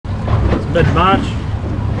mid-March,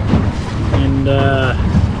 and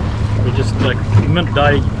we're just like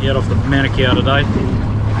midday out off the Manukau today.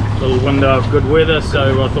 Little window of good weather,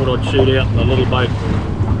 so I thought I'd shoot out in the little boat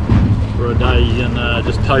for a day and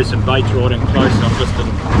just tow some baits right in close. I'm just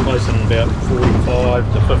close in about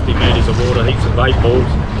 45 to 50 metres of water, heaps of bait balls.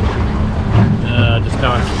 Just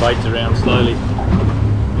towing some baits around slowly,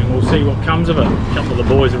 and we'll see what comes of it. A couple of the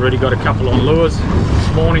boys have already got a couple on lures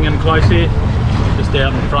this morning in close here, just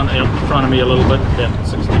out in front of me a little bit, about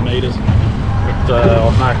 60 metres. But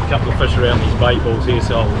I've marked a couple of fish around these bait balls here,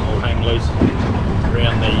 so I'll hang loose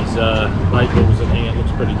around these bait balls in here. It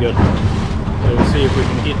looks pretty good, so we'll see if we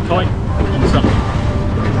can get tight on something.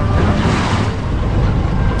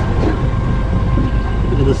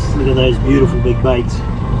 Look at this, look at those beautiful big baits.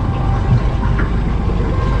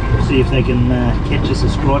 See if they can catch us a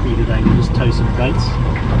stripey today. We'll just tow some baits.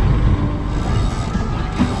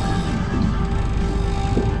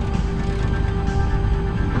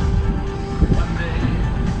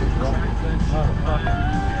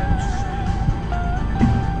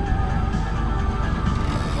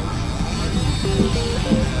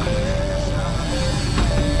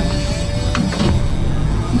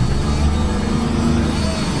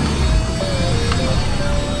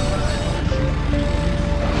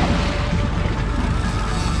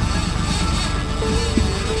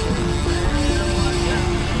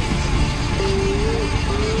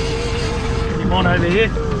 On over here.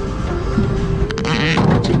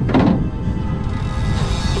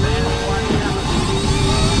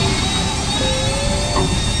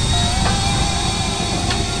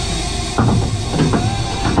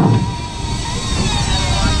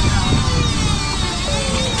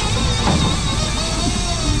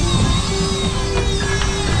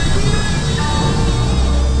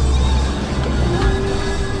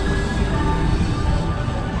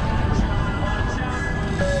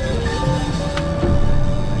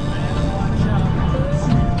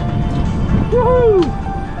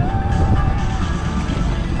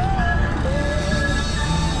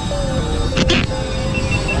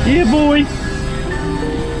 Yeah, boy.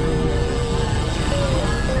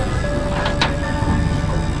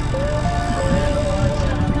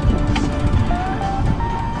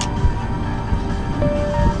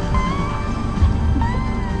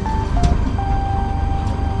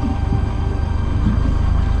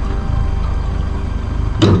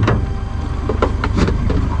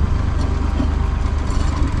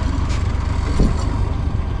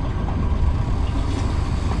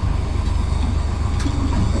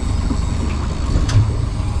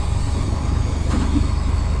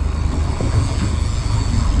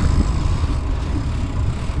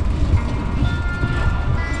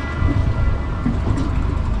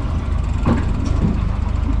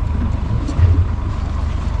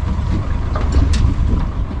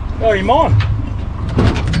 Got him on.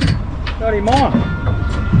 Got him on.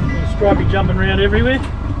 Little stripey jumping around everywhere.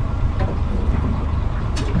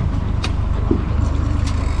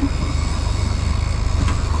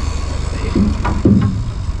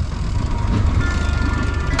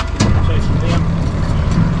 Chase him down.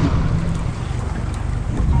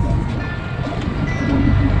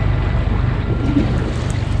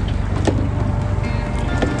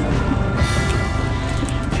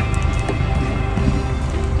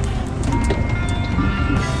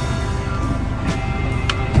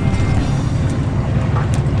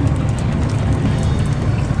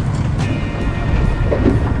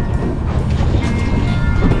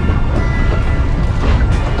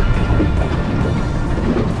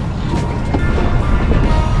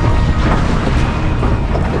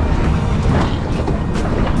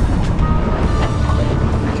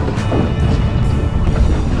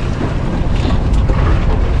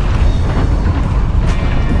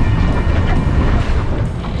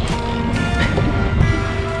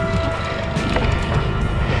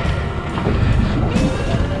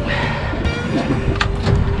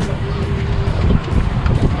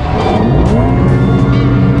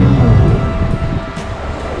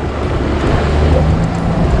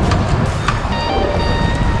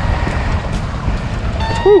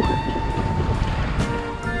 Whew.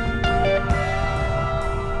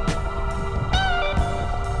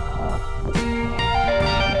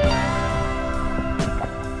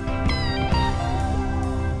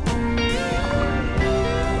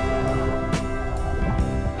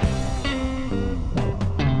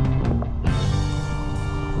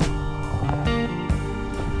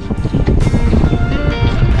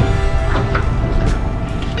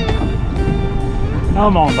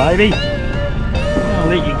 Come on, baby. I'll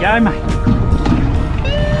let you go, mate.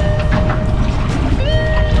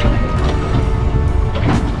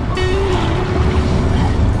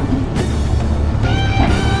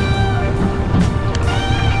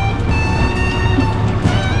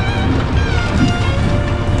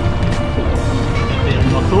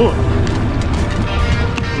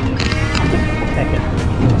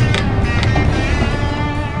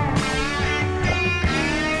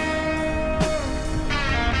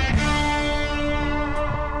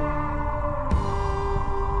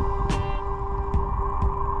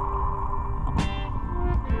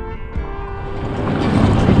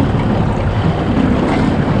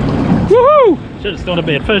 Shit, it's not a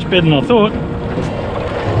bad fish, better than I thought.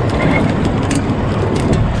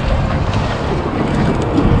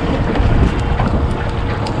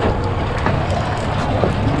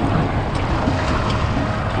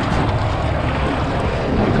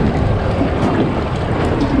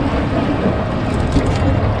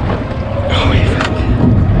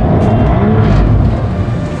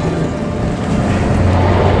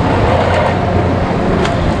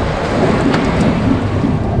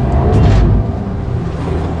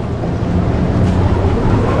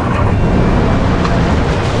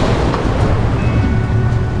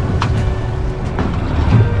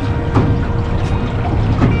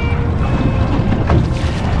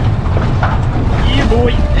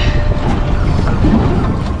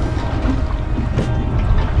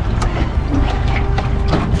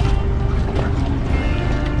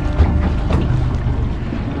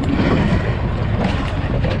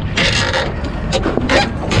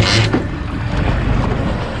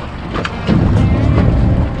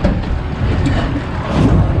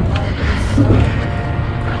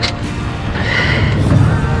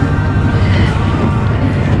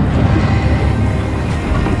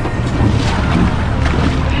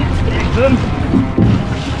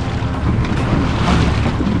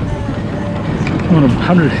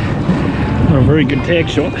 Not a very good tag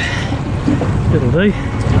shot. It'll do.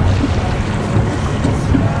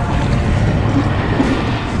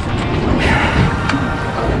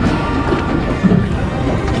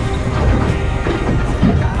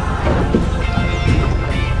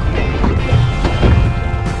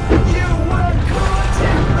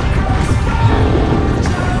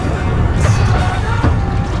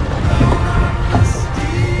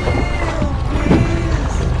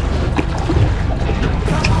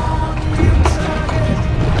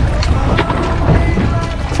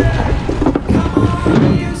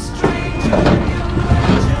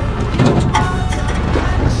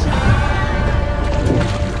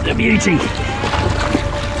 Beauty.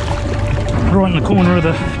 Right in the corner of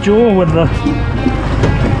the jaw with the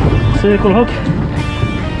circle hook.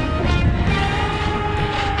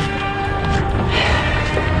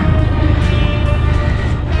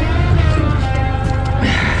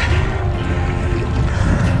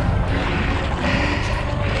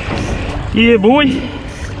 Yeah, boy.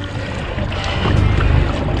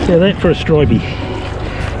 So that for a stripey.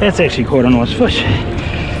 That's actually quite a nice fish.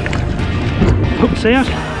 Hooks out.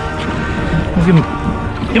 We'll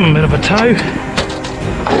give him a bit of a tow.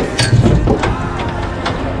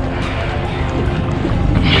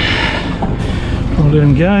 We'll let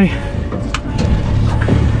him go.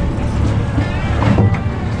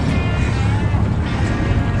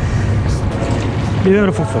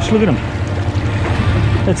 Beautiful fish, look at him.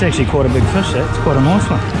 That's actually quite a big fish, that's quite a nice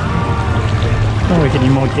one. I reckon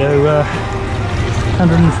you might go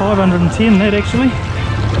 105, 110 that actually.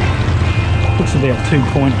 Looks about 2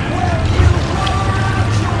 point.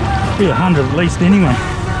 Be 100 at least anyway.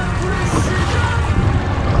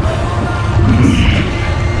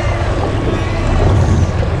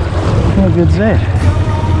 How good's that?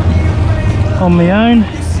 On my own,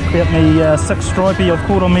 about me 6 stripey I've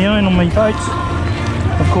caught on my own on my boats.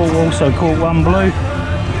 I've also caught one blue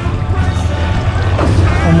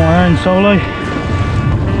on my own solo.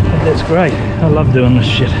 But that's great. I love doing this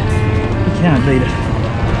shit. You can't beat it.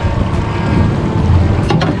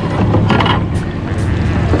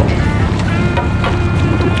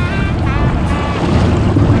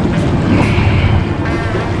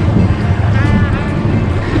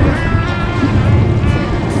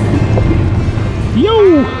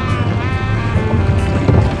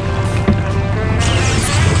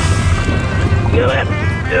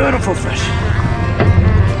 Beautiful fish.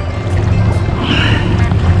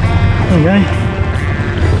 Okay,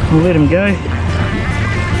 we'll let him go.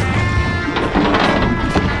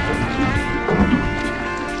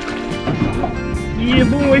 Yeah,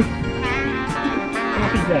 boy.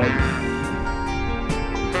 Off he goes.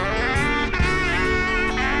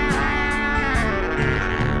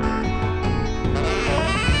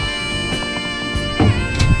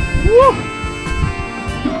 Woo!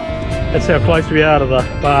 That's how close we are to the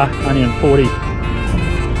bar, only in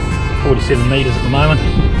 47 metres at the moment.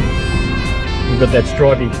 We've got that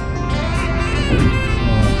stripey.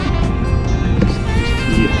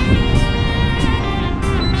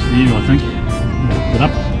 Just there, I think. Put it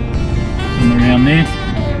up. Somewhere around there.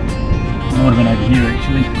 Might have been over here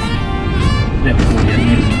actually. About 48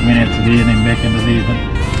 metres. It went out to there and then back into there, but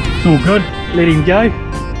it's all good. Let him go.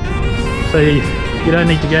 So you don't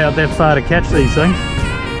need to go out that far to catch these things.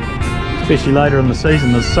 Especially later in the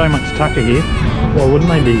season, there's so much tucker here. Why wouldn't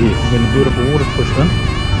they be here when the beautiful water's pushed in?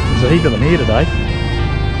 There's a heap of them here today.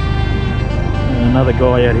 another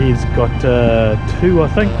guy out here's got 2, I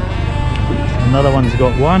think. Another one's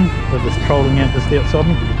got 1. They're just trolling out just outside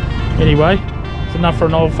me. Anyway, it's enough for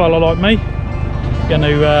an old fella like me. Going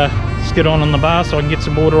to skid on the bar so I can get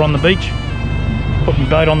some water on the beach. Put my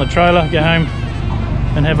boat on the trailer, go home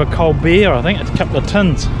and have a cold beer. I think it's a couple of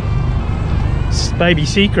tins. It's baby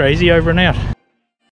sea crazy over and out.